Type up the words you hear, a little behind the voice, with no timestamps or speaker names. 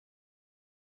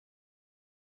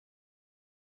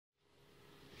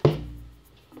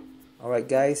Alright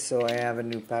guys, so I have a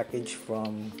new package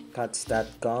from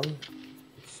cuts.com,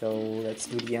 so let's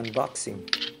do the unboxing.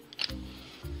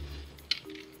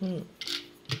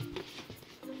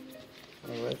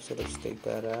 Alright, so let's take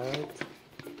that out,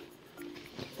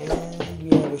 and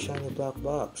we have a shiny black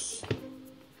box.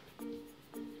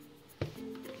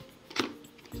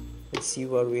 Let's see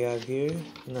what we have here.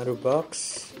 Another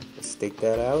box. Let's take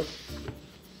that out,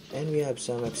 and we have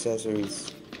some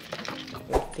accessories.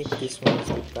 I think this one is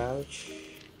the pouch,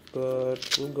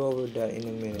 but we'll go over that in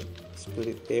a minute. Let's put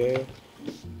it there.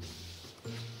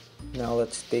 Now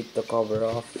let's take the cover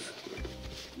off.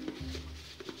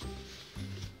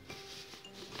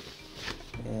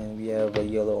 And we have a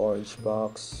yellow-orange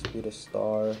box with a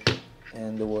star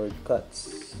and the word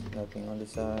cuts. Nothing on the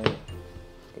side.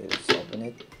 Okay, let's open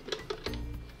it.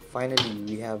 Finally,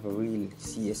 we have a real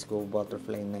CSGO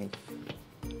Butterfly knife.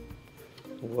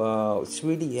 Wow, it's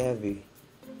really heavy.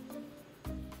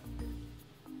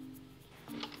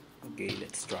 Okay,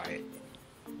 let's try it.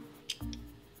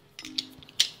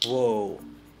 Whoa,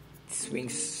 it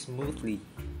swings smoothly.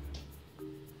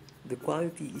 The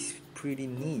quality is pretty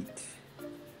neat.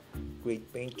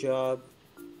 Great paint job.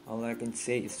 All I can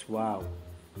say is wow.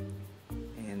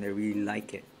 And I really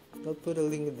like it. I'll put a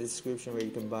link in the description where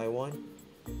you can buy one.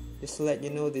 Just to let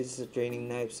you know, this is a training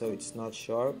knife, so it's not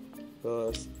sharp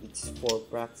because it's for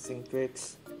practicing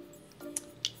tricks.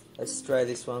 Let's try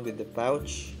this one with the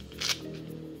pouch.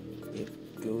 It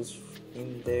goes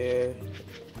in there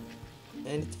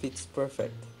and it fits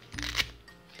perfect.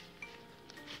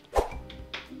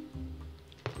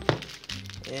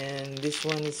 And this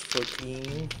one is for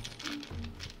cleaning,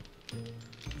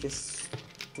 just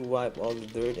to wipe all the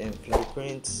dirt and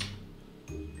fingerprints.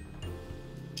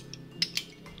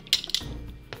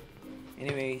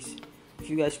 Anyways, if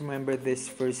you guys remember this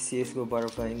first CSGO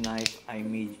Butterfly knife I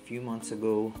made a few months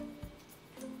ago,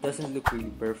 doesn't look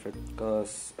really perfect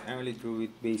because I only drew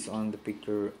it based on the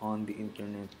picture on the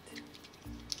internet,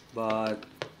 but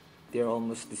they're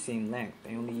almost the same length.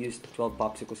 I only used 12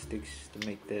 popsicle sticks to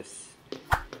make this.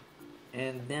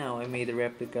 And now I made a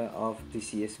replica of the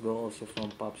CSGO also from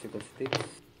popsicle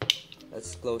sticks.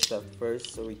 Let's close that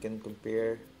first so we can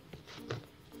compare.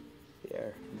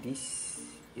 There, this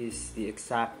is the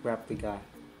exact replica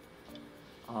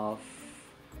of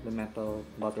the metal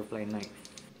butterfly knife.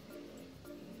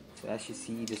 So as you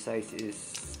see, the size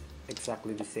is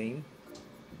exactly the same,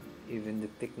 even the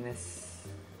thickness.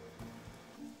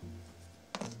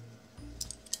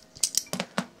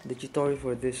 The tutorial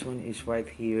for this one is right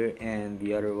here and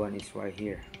the other one is right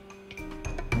here.